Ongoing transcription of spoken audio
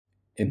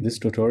In this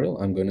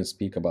tutorial, I'm going to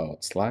speak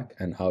about Slack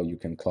and how you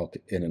can clock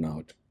in and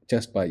out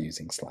just by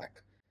using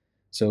Slack.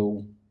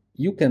 So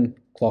you can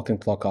clock in,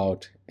 clock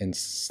out in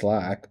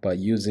Slack by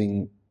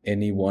using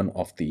any one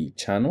of the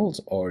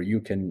channels, or you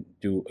can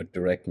do a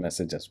direct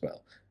message as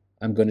well.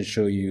 I'm going to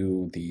show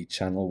you the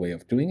channel way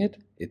of doing it.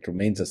 It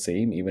remains the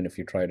same even if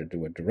you try to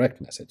do a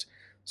direct message.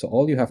 So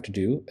all you have to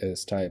do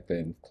is type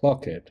in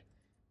ClockIt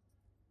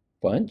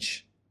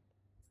punch,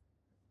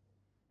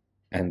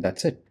 and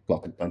that's it.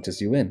 ClockIt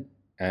punches you in.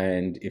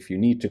 And if you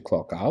need to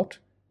clock out,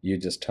 you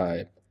just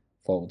type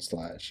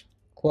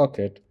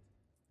 /ClockIt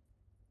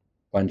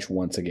punch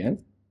once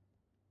again,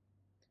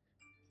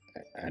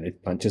 and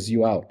it punches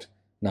you out.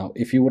 Now,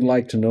 if you would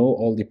like to know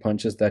all the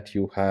punches that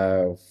you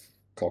have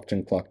clocked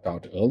in, clocked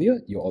out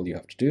earlier, all you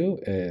have to do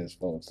is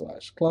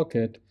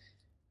 /ClockIt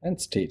and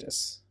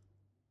status.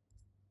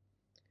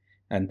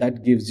 And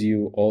that gives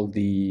you all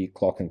the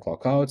clock in,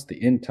 clock outs,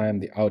 the in time,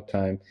 the out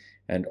time,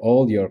 and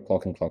all your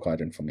clock in, clock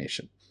out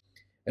information.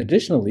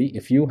 Additionally,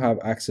 if you have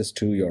access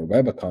to your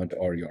web account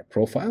or your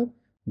profile,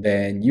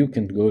 then you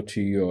can go to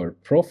your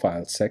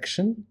profile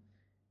section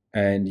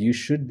and you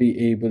should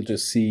be able to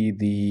see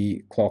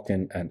the clock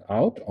in and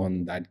out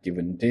on that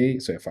given day.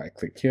 So if I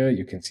click here,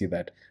 you can see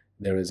that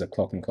there is a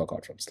clock in, clock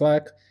out from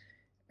Slack.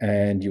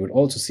 And you would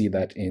also see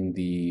that in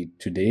the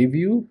today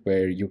view,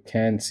 where you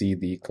can see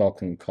the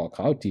clock in, clock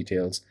out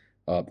details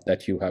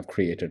that you have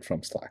created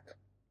from Slack.